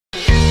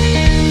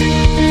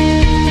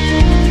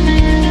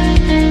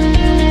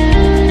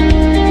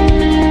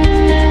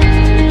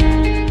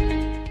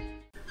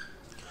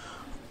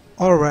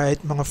Alright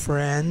mga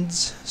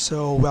friends,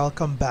 so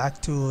welcome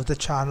back to the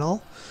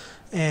channel,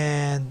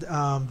 and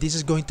this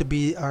is going to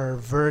be our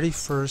very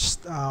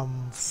first so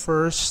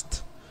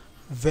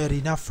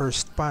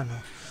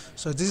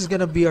this is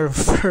gonna be our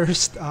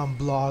first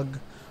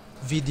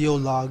video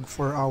log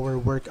for our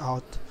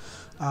workout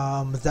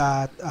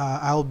that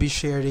I'll be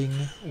sharing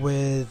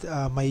with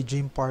my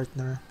gym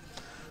partner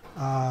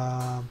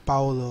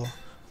Paulo,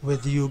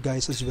 with you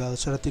guys as well,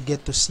 so that you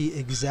get to see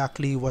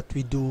exactly what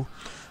we do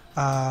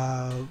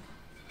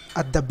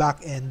at the back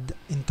end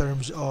in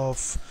terms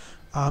of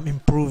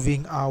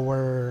improving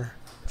our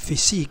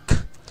physique,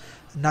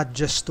 not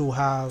just to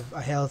have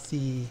a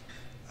healthy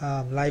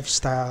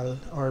lifestyle,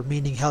 or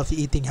meaning healthy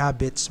eating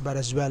habits, but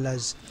as well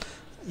as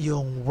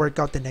yung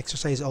workout and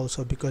exercise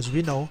also, because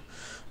we know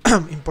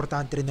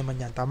importante rin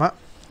naman yan, tama?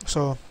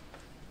 So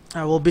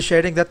I will be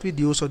sharing that with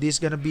you. So this is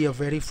gonna be a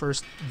very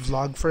first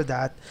vlog for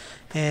that,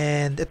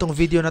 and itong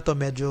video na to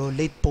medyo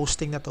late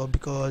posting na to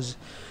because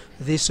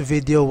this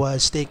video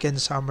was taken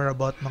somewhere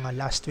about mga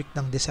last week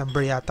ng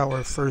December yata,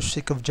 or first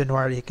week of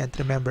January, I can't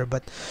remember,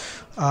 but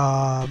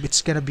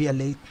it's gonna be a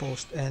late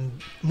post. And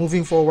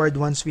moving forward,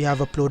 once we have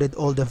uploaded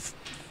all the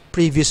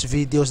previous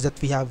videos that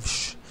we have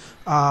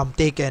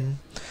taken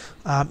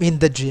in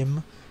the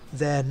gym,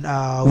 then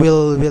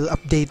we'll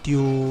update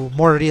you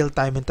more real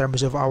time in terms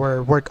of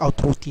our workout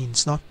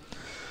routines, no?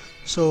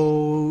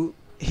 So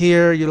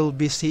here you'll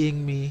be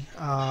seeing me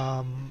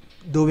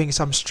doing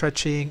some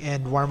stretching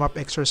and warm-up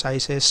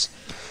exercises.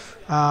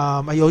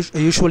 I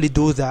usually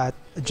do that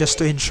just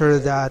to ensure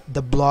that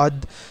the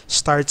blood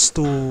starts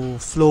to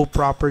flow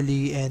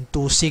properly and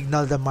to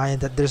signal the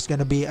mind that there's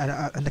gonna be an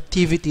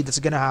activity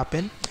that's gonna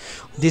happen.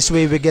 This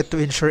way we get to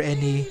ensure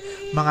any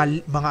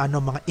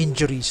mga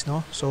injuries,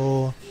 no?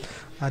 So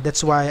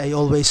that's why I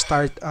always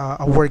start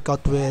a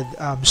workout with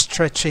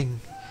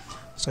stretching.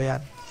 So yan.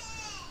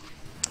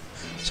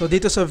 So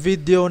dito sa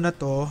video na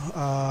to,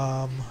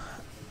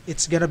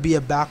 it's gonna be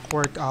a back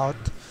workout.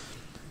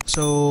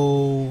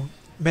 So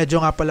medyo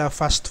nga pala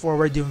fast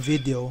forward yung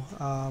video,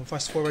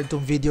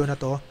 tong video na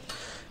to,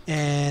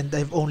 and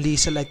I've only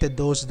selected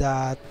those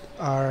that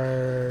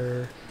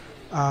are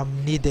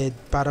needed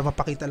para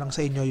mapakita lang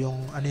sa inyo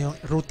yung yung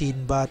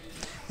routine, but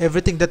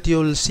everything that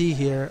you'll see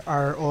here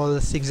are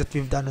all things that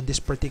we've done on this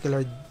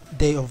particular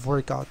day of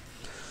workout.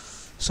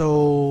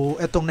 So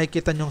etong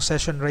nakikita nyong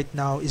session right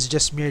now is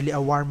just merely a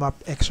warm-up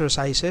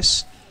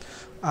exercises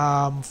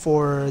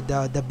for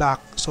the back,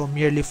 so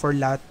merely for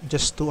lat,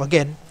 just to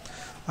again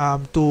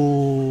to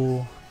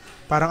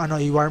parang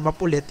i-warm up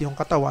ulit yung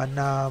katawan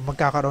na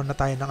magkakaroon na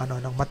tayo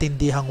ng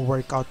matindihang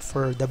workout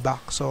for the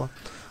back. So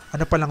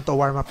pa lang to,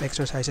 warm up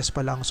exercises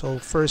pa lang.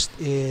 So first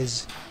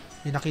is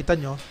yung nakita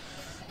nyo,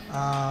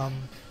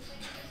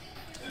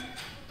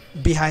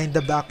 behind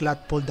the back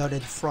lat pull down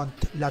and front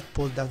lat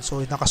pull down. So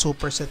naka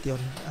superset yun,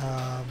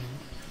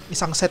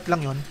 isang set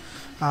lang yun,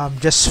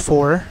 just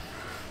for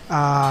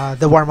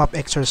the warm-up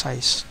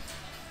exercise.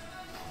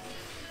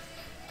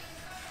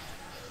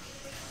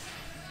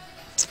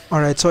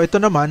 Alright, so ito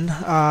naman,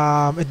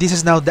 this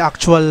is now the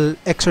actual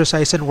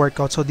exercise and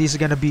workout. So this is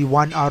gonna be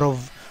one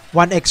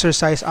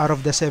exercise out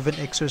of the 7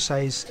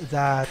 exercise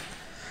that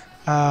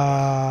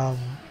 5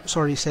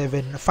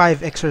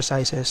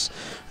 exercises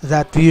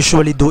that we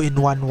usually do in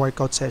one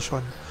workout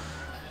session.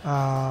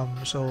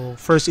 So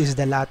first is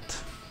the lat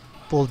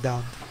pull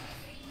down.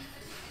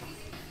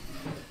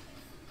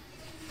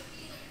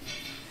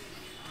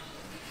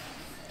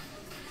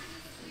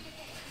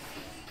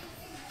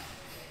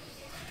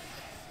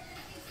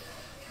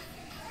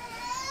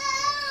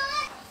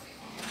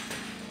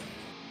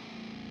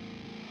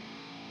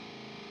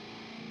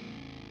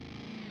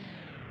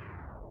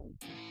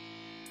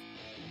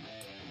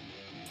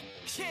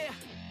 Yeah,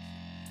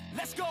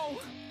 let's go.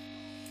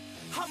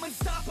 I'm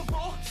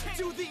unstoppable,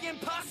 do the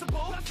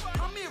impossible.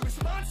 I'm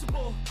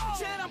irresponsible,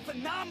 yet I'm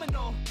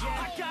phenomenal.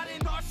 I got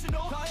an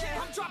arsenal,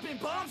 I'm dropping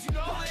bombs, you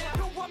know.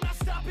 No, I'm not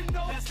stopping,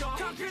 no.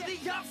 Conquer the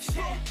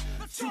obstacle.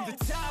 To the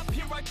top,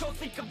 here I go,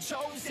 think I'm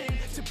chosen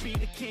to be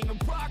the king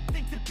of rock,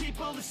 think the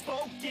people have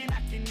spoken.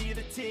 I can hear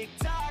the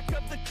tick-tock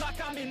of the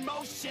clock, I'm in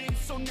motion.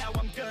 So now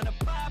I'm gonna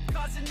pop,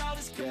 causing all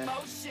this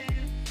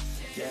commotion.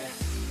 Yeah,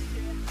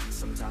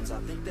 sometimes I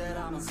think that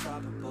I'm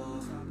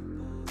unstoppable.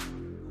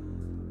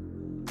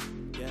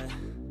 Yeah,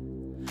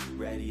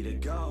 ready to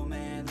go,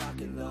 man, lock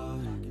and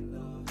load.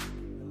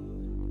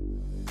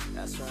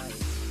 That's right,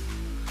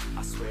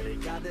 I swear to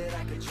God that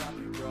I could drop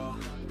you, bro.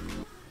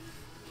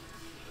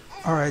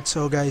 Alright,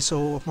 so guys,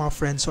 so mga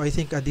friends, so I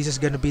think this is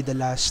gonna be the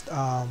last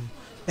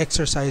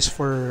exercise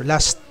for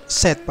last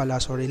set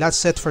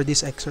for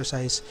this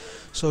exercise.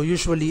 So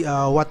usually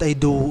what I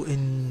do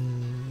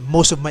in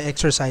most of my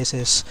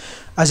exercises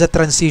as a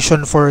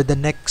transition for the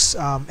next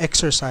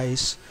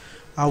exercise,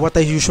 what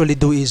I usually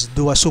do is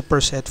do a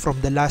superset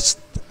from the last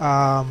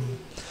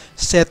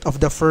set of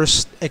the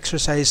first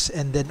exercise,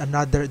 and then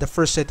the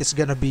first set is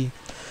gonna be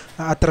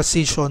a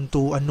transition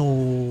to a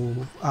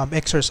new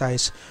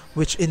exercise,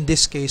 which in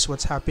this case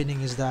what's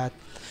happening is that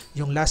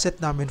yung last set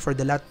namin for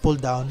the lat pull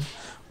down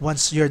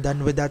Once you're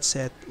done with that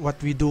set, what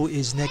we do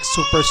is next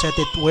superset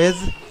it with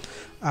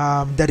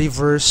the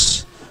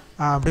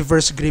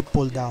reverse grip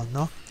pull down,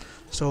 no?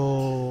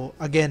 So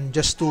again,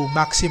 just to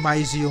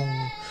maximize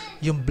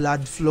yung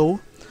blood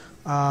flow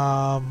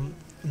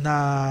na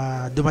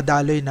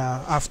dumadaloy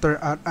na after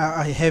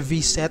a heavy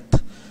set,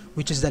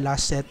 which is the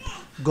last set,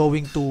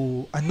 going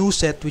to a new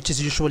set, which is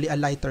usually a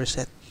lighter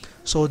set.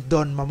 So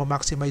doon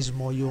mama-maximize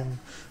mo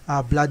yung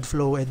blood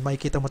flow and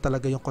makikita mo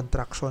talaga yung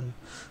contraction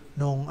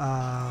nung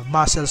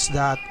muscles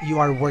that you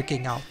are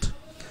working out.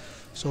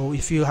 So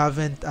if you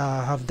haven't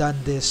have done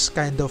this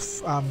kind of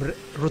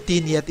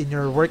routine yet in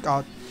your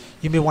workout,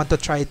 you may want to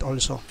try it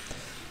also.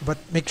 But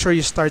make sure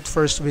you start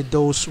first with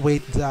those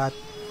weight that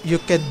you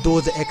can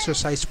do the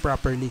exercise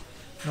properly.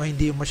 No,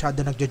 hindi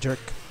masyado nagjo-jerk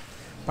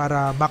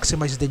para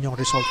maximize din yung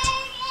result.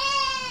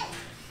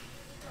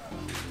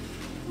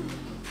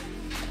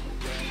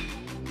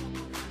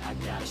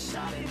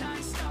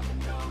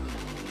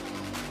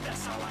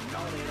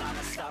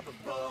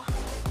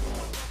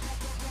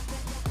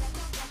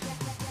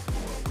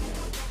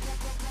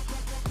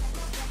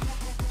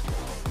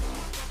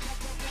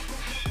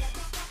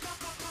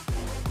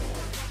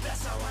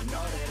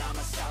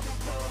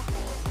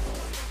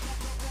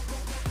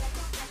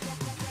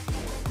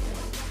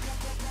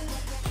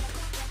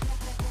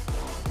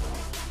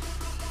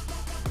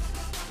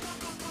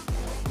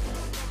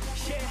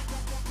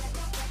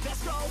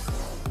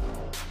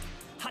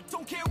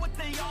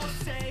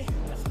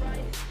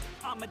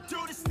 I'ma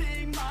do this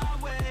thing my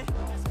way.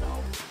 Let's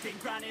go. Been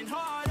grinding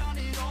hard on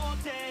it all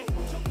day.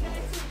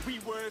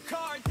 We work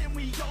hard, then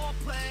we all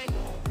play.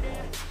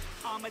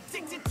 Yeah. I'm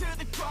addicted to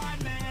the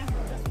grind, man.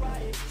 That's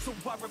right. So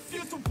I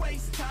refuse to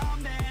waste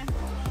time, man.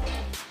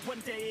 One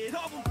day it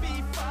all will be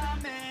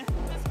fine, man.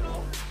 Let's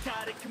go.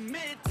 Gotta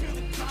commit to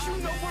the grind. You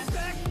know we're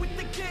back with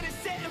the Guinness,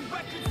 setting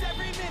records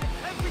every minute,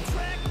 every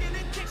track. An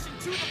addiction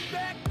to the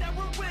fact that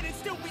we're winning.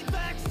 Still we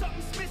lack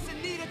something's missing.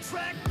 Need a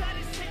track that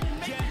is hitting,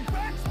 making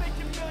racks,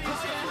 making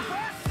millions.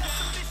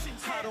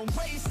 I don't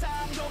waste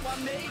time, no, I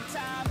make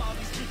time. All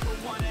these people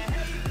wanna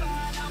hate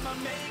mine, I'ma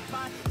make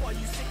mine. While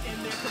you sitting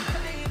there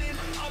complaining,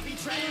 I'll be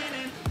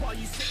training. While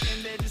you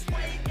sitting there just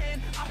waiting,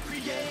 I'm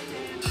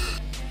creating.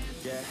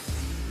 Yeah.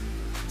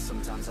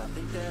 Sometimes I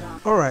think that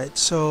I'm Alright,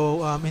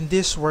 so in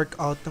this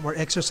workout or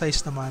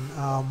exercise naman,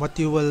 what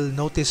you will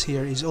notice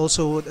here is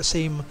also the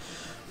same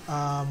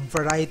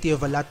variety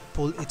of a lat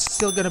pull. It's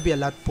still gonna be a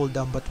lat pull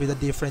down but with a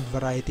different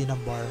variety ng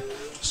bar.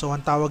 So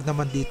ang tawag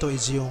naman dito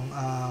is yung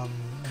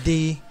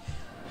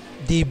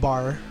D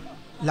bar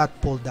lat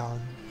pull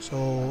down.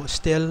 So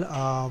still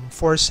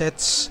 4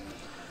 sets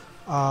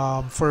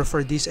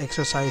for these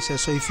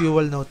exercises. So if you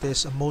will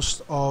notice,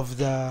 most of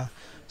the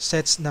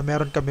sets na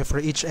meron kami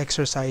for each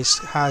exercise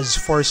has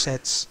 4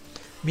 sets.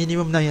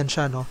 Minimum na yan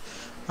siya, no?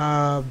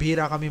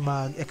 Bihira kami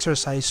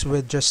mag-exercise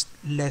with just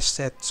less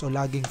sets. So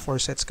laging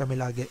 4 sets kami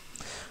lagi.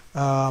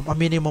 A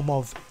minimum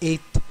of 8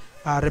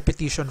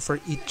 repetition for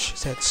each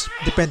sets.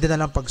 Depende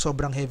na lang pag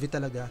sobrang heavy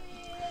talaga.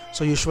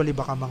 So usually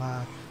baka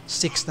mga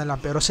 6 na lang,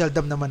 pero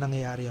seldom naman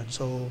nangyayari yun.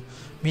 So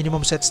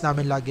minimum sets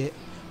namin lagi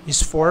is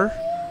 4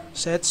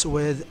 sets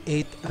with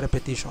 8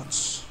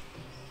 repetitions.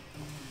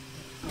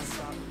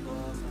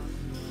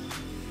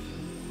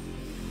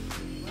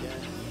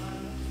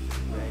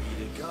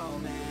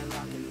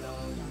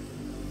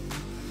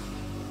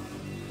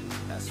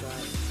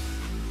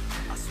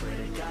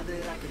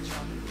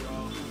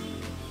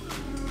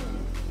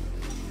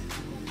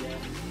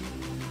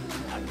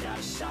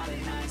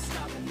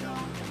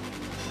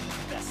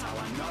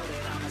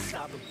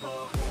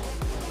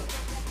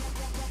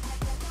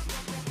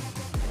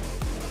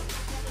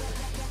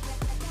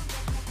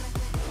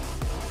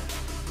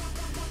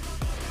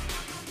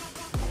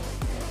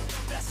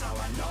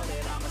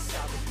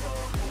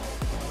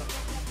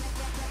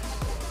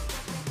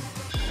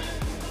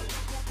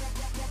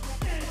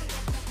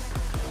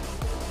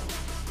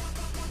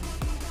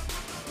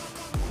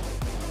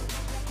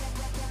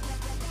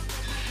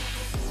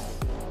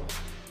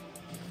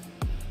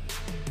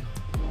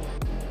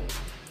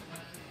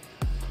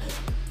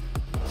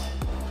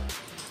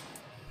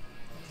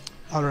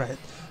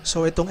 Alright,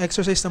 so itong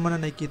exercise naman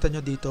na nakikita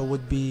nyo dito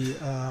would be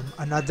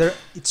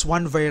it's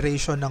one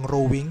variation ng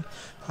rowing.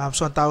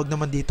 So ang tawag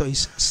naman dito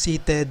is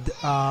seated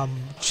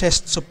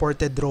chest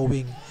supported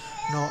rowing.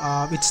 No,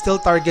 it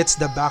still targets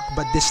the back,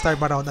 but this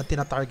time around ang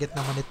tina-target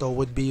naman ito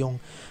would be yung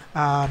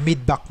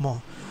mid back mo.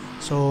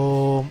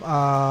 So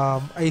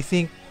I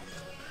think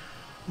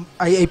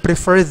I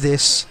prefer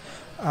this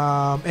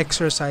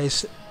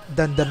exercise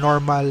than the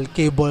normal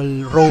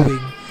cable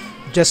rowing,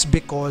 just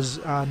because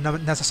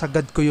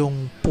nasasagad ko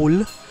yung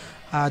pull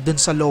dun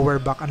sa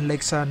lower back, unlike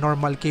sa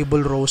normal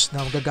cable rows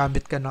na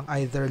gagamit ka ng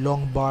either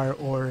long bar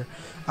or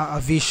a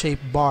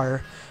V-shaped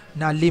bar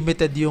na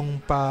limited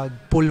yung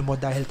pag-pull mo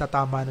dahil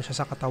tatama na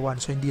siya sa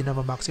katawan, so hindi na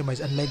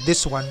ma-maximize. Unlike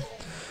this one,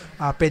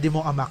 pwede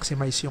mo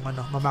ma-maximize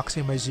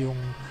yung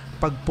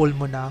pag-pull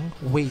mo ng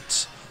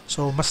weights.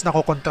 So mas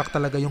nako-contract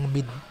talaga yung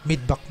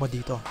mid back mo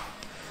dito.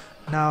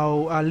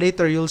 Now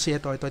later you'll see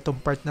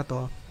itong part na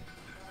to.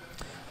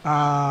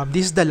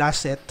 This is the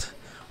last set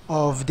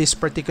of this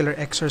particular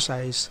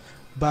exercise,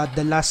 but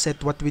the last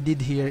set what we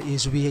did here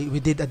is we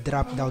did a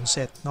drop down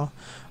set, no?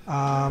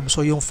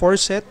 So yung 4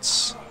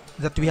 sets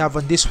that we have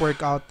on this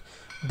workout,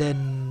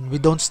 then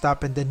we don't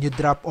stop, and then you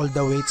drop all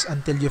the weights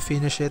until you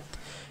finish it.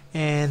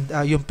 And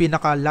yung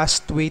pinaka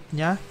last weight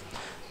nya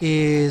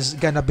is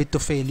gonna be to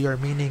failure,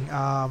 meaning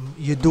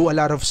you do a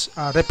lot of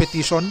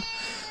repetition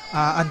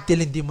until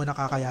hindi mo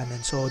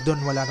nakakayanan. So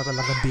doon wala na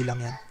talagang bilang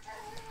yan.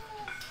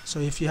 So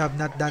if you have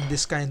not done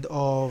this kind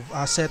of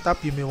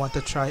setup, you may want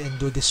to try and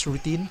do this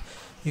routine.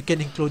 You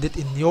can include it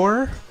in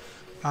your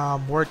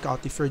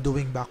workout if you're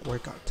doing back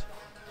workout.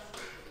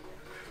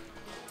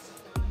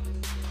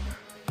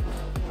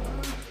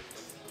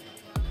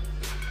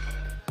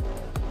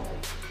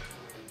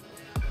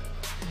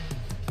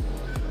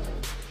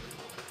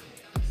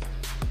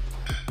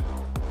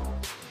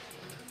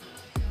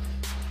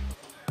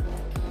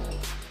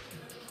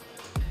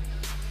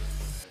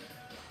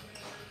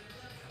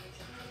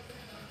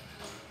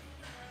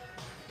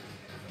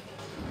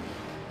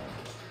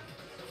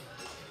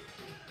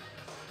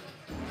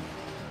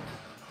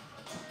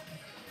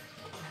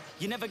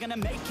 You're never gonna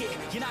make it,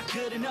 you're not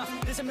good enough.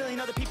 There's a million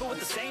other people with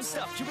the same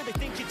stuff. You really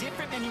think you're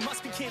different? Man, you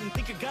must be kidding.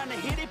 Think you're gonna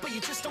hit it, but you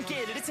just don't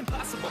get it. It's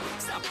impossible,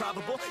 it's not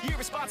probable, you're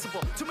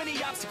irresponsible. Too many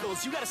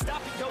obstacles, you gotta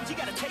stop it, yo. You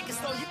gotta take it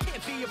slow, you can't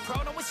be a pro.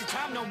 Don't waste your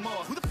time no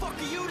more. Who the fuck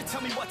are you to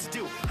tell me what to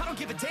do? I don't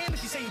give a damn if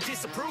you say you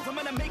disapprove. I'm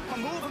gonna make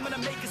my move, I'm gonna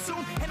make it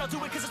soon. And I'll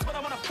do it cause it's what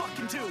I wanna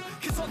fucking do.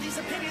 Cause all these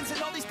opinions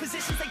and all these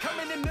positions, they come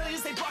in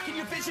millions, they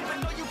blocking your vision. But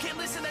no, you can't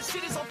listen, that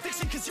shit is all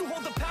fiction. Cause you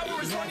hold the power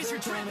as long as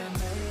you're dreaming.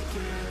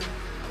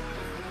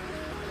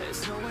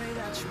 There's no way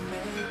that you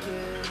make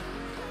it.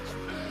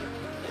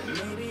 And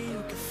maybe you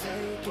can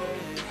fake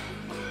it,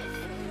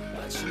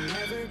 but you're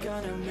never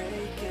gonna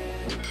make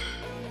it.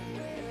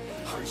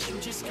 Aren't you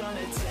just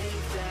gonna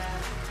take that?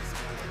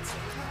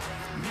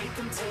 Make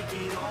them take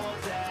it all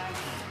back.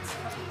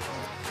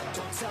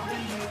 Don't tell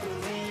me you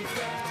believe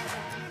that.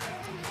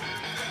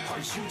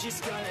 Aren't you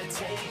just gonna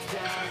take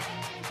that?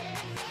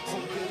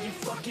 Or will you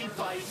fucking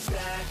fight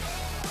back?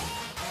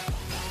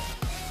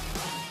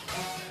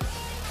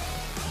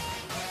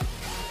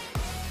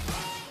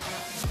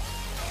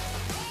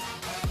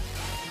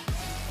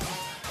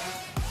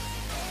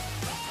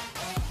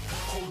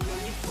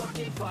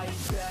 Fight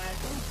back.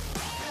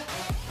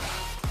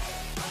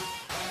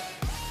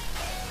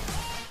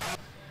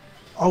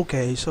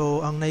 Okay,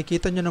 so ang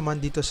nakikita nyo naman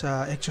dito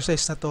sa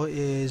exercise na to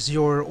is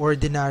your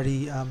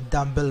ordinary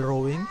dumbbell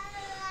rowing.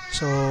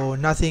 So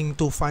nothing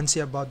too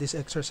fancy about this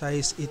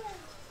exercise. It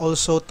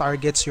also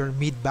targets your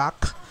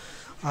mid-back.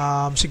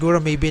 Siguro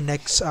maybe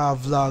next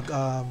vlog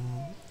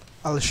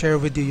I'll share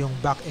with you yung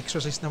back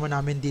exercise naman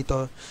namin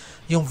dito.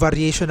 Yung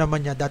variation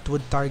naman niya that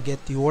would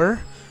target your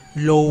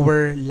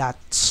lower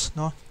lats,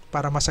 no?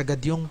 Para masagad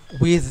yung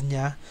width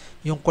niya,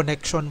 yung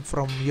connection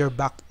from your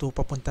back to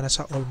papunta na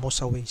sa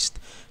almost sa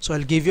waist. So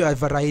I'll give you a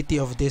variety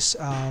of this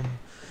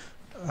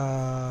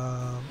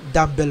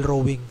dumbbell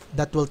rowing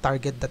that will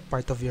target that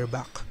part of your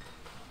back.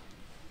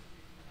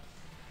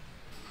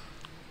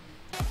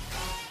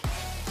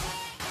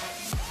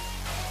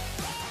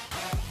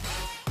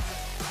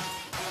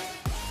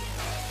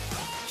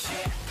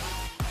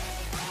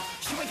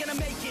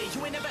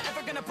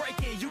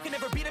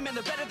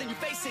 Better than you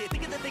face it.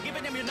 Thinking that they're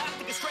giving them, you're not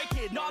thinking straight,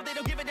 kid. No, they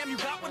don't give a damn, you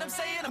got what I'm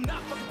saying? I'm not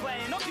fucking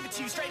playing, I'll give it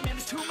to you straight, man.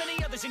 There's too many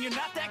others and you're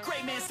not that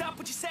great, man.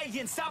 Stop what you're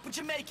saying, stop what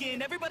you're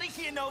making. Everybody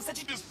here knows that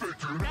you just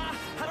faking. Nah,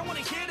 I don't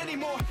wanna hear it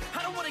anymore,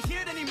 I don't wanna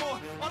hear it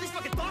anymore. All these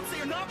fucking thoughts,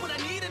 they are not what I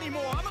need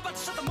anymore. I'm about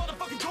to shut the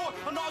motherfucking door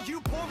on all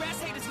you poor ass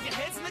haters with your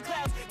heads in the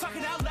clouds,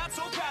 talking out loud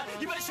so proud.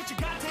 You better shut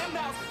your goddamn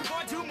mouth before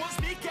I do more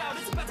speak out.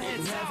 It's about to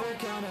end south. Never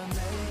gonna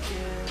make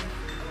it.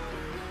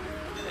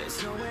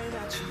 There's no way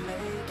that you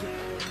make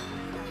it.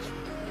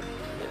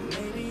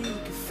 Maybe you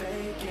can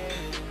fake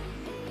it,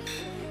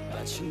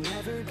 but you're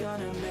never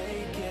gonna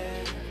make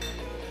it.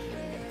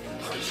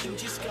 Aren't you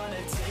just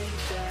gonna take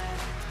that?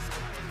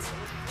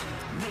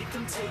 Make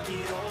them take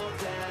it all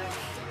back.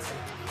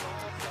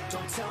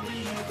 Don't tell me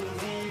you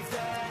believe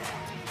that.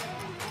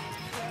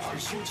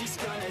 Aren't you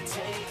just gonna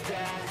take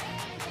that?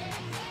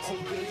 Or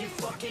will you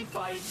fucking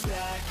fight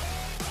back?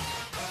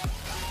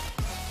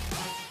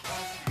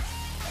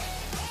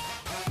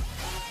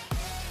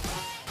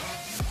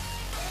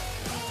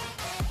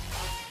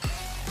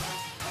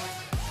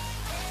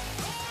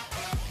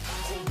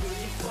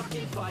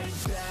 Fight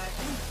back.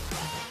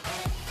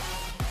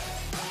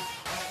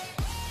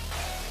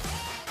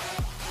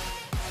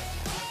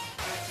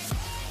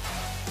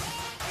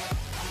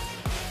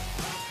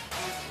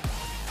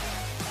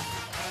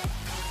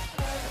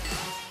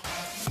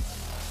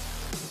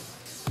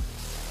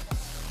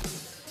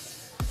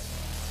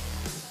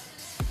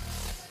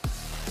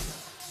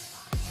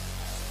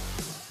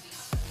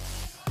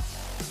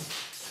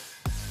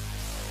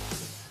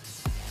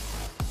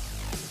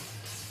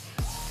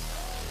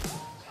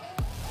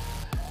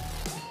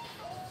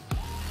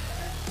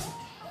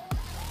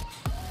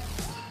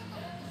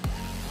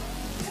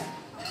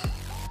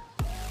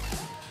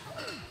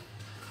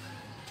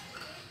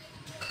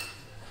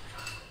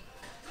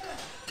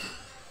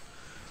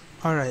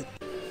 Alright.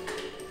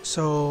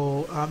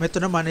 So, ito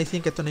naman, I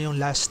think ito na yung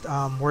last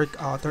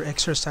workout or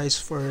exercise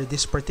for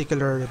this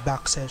particular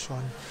back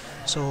session.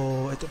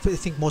 So, I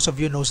think most of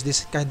you knows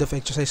this kind of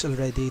exercise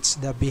already. It's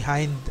the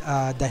behind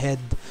the head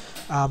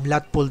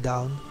lat pull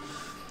down.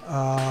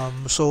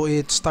 So,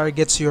 it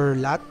targets your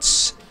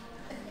lats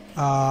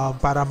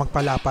para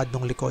magpalapad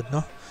ng likod,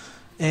 no?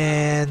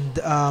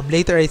 And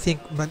later, I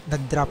think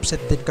nag-drop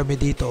set din kami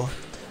dito.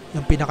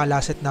 Yung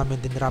pinaka-last set namin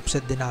din, drop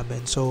set din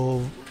namin.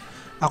 So,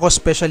 ako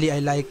especially,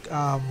 I like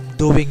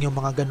doing yung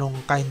mga ganong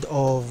kind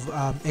of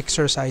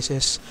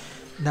exercises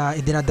na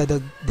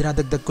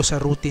dinadagdag ko sa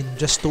routine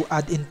just to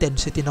add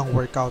intensity ng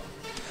workout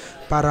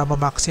para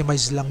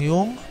ma-maximize lang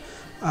yung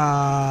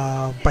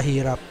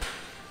pahirap.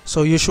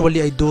 So usually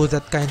I do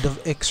that kind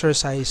of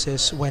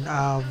exercises when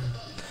I'm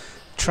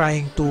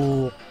trying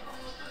to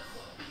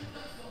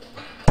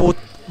put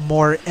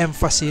more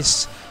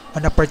emphasis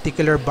on a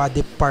particular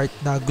body part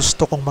na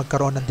gusto kong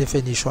magkaroon ng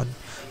definition.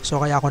 So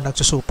kaya ako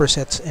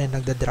nagsusupersets and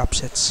nagda-drop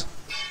sets.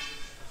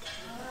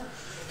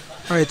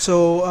 Alright,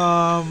 so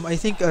I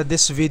think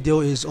this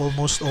video is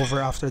almost over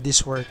after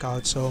this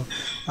workout. So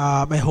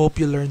I hope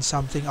you learned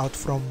something out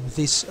from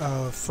this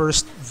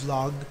first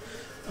vlog,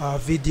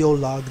 video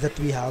log that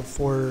we have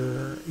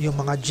for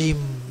yung mga gym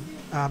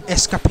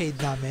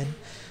escapade namin.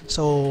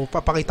 So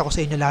papakita ko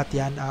sa inyo lahat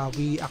yan.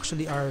 We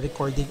actually are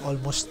recording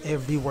almost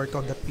every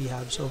workout that we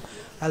have. So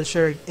I'll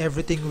share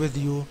everything with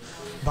you.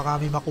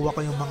 Baka may makuha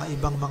kayong mga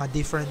ibang mga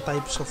different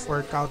types of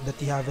workout that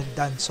you haven't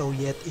done so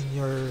yet in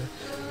your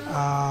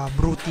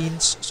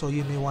routines, so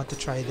you may want to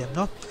try them,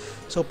 no?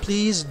 So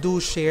please do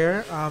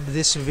share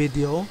this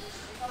video,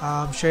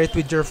 share it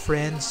with your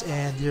friends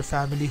and your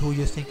family who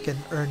you think can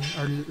earn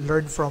or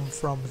learn from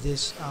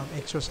these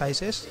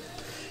exercises.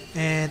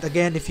 And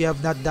again, if you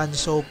have not done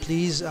so,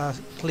 please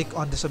click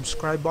on the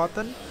subscribe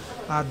button.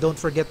 Don't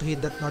forget to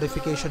hit that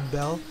notification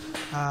bell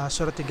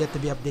so that you get to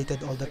be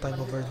updated all the time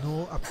of our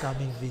new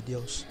upcoming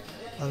videos.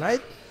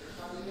 Alright?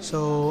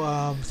 So,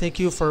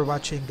 thank you for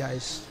watching,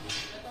 guys,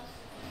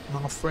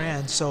 mga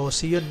friends. So,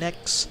 see you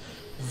next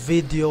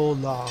video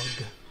log.